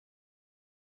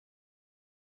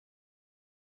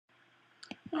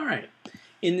All right,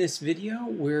 in this video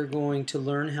we're going to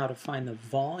learn how to find the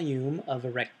volume of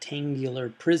a rectangular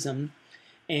prism,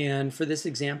 and for this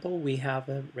example we have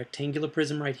a rectangular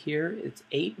prism right here. It's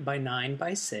 8 by 9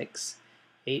 by 6.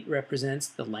 8 represents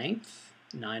the length,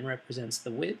 9 represents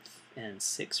the width, and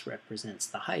 6 represents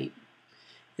the height.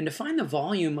 And to find the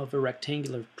volume of a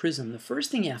rectangular prism, the first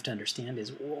thing you have to understand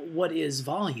is what is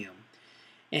volume?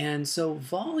 And so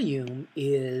volume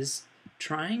is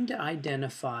trying to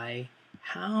identify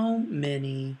how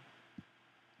many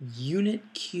unit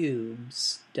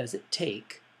cubes does it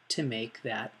take to make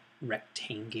that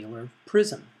rectangular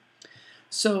prism.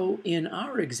 So in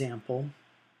our example,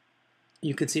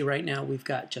 you can see right now we've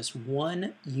got just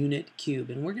one unit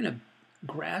cube, and we're going to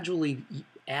gradually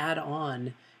add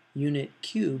on unit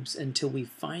cubes until we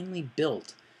finally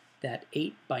built that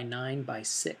 8 by 9 by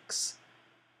 6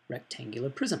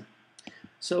 rectangular prism.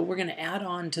 So we're going to add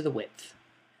on to the width,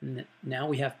 and now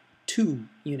we have 2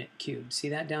 unit cubes. See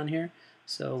that down here?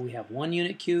 So we have 1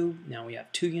 unit cube, now we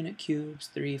have 2 unit cubes,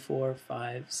 3, 4,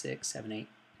 5, 6, 7, 8,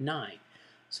 9.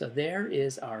 So there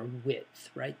is our width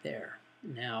right there.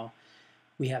 Now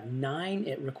we have 9,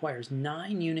 it requires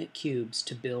 9 unit cubes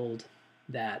to build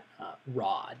that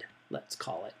rod, let's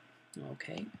call it.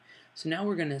 Okay, so now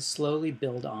we're going to slowly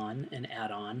build on and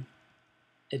add on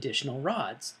additional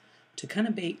rods to kind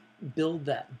of build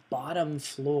that bottom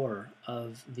floor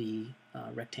of the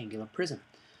rectangular prism.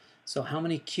 So how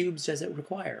many cubes does it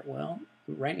require? Well,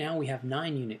 right now we have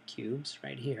 9 unit cubes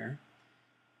right here,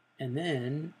 and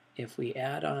then if we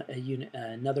add on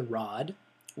another rod,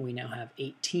 we now have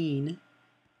 18,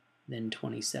 then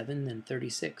 27, then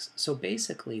 36. So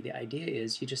basically the idea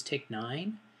is you just take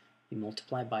 9, you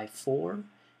multiply by 4,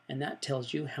 and that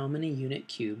tells you how many unit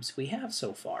cubes we have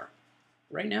so far.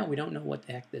 Right now we don't know what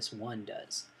the heck this 1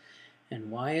 does.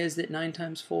 And why is it 9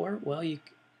 times 4? Well,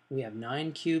 we have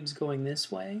 9 cubes going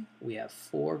this way, we have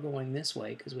 4 going this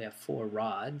way because we have 4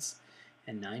 rods,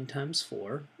 and 9 times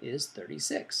 4 is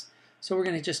 36. So we're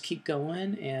going to just keep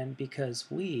going, and because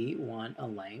we want a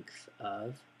length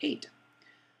of 8.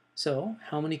 So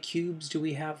how many cubes do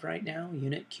we have right now,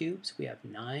 unit cubes? We have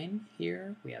 9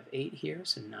 here, we have 8 here,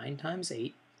 so 9 times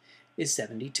 8 is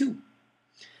 72.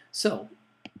 So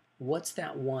what's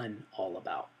that 1 all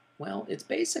about? Well, it's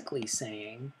basically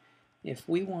saying if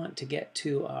we want to get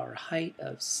to our height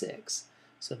of 6,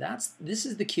 so this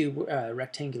is the cube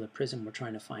rectangular prism we're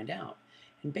trying to find out.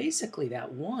 And basically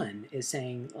that 1 is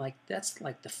saying that's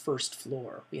like the first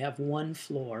floor. We have 1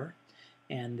 floor,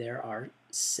 and there are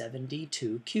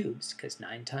 72 cubes because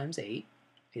 9 times 8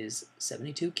 is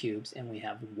 72 cubes, and we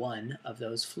have 1 of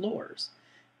those floors.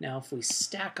 Now if we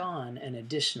stack on an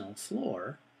additional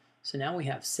floor, so now we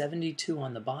have 72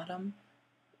 on the bottom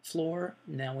floor,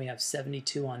 now we have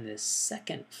 72 on this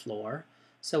second floor,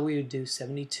 so we would do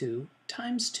 72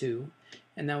 times 2,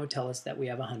 and that would tell us that we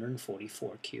have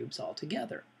 144 cubes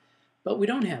altogether. But we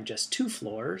don't have just 2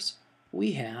 floors,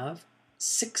 we have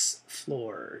 6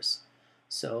 floors.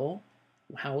 So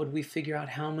how would we figure out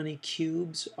how many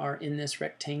cubes are in this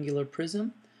rectangular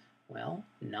prism? Well,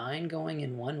 9 going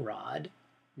in 1 rod,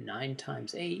 9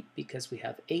 times 8, because we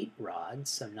have 8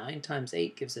 rods, so 9 times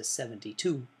 8 gives us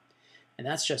 72. And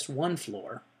that's just 1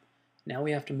 floor. Now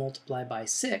we have to multiply by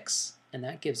 6, and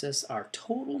that gives us our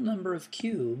total number of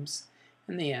cubes,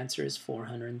 and the answer is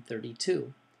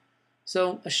 432.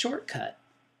 So a shortcut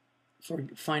for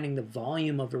finding the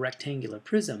volume of a rectangular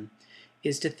prism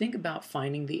is to think about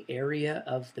finding the area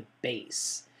of the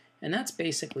base. And that's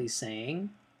basically saying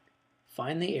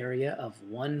find the area of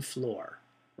 1 floor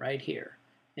right here.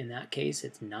 In that case,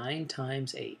 it's 9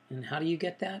 times 8. And how do you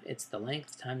get that? It's the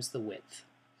length times the width.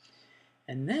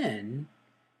 And then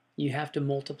you have to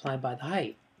multiply by the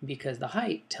height, because the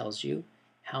height tells you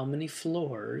how many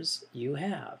floors you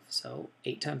have. So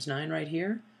 8 times 9 right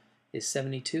here is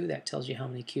 72. That tells you how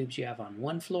many cubes you have on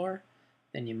 1 floor.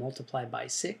 Then you multiply by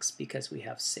 6 because we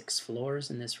have 6 floors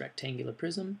in this rectangular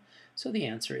prism. So the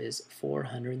answer is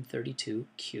 432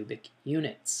 cubic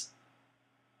units.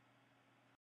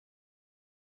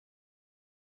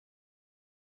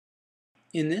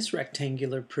 In this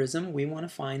rectangular prism, we want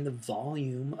to find the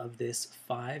volume of this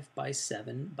 5 by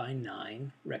 7 by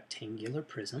 9 rectangular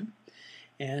prism.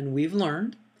 And we've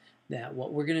learned that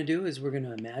what we're going to do is we're going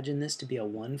to imagine this to be a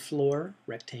 1-floor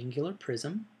rectangular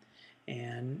prism.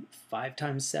 And 5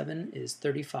 times 7 is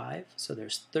 35, so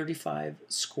there's 35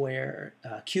 square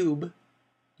cube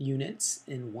units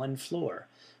in 1 floor.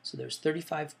 So there's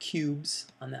 35 cubes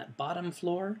on that bottom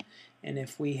floor, and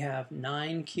if we have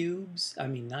 9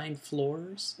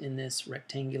 floors in this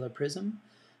rectangular prism,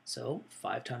 so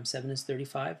 5 times 7 is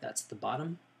 35, that's the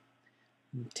bottom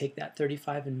Take that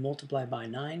 35 and multiply by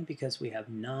 9 because we have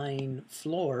 9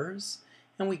 floors,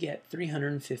 and we get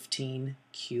 315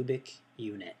 cubic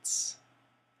units.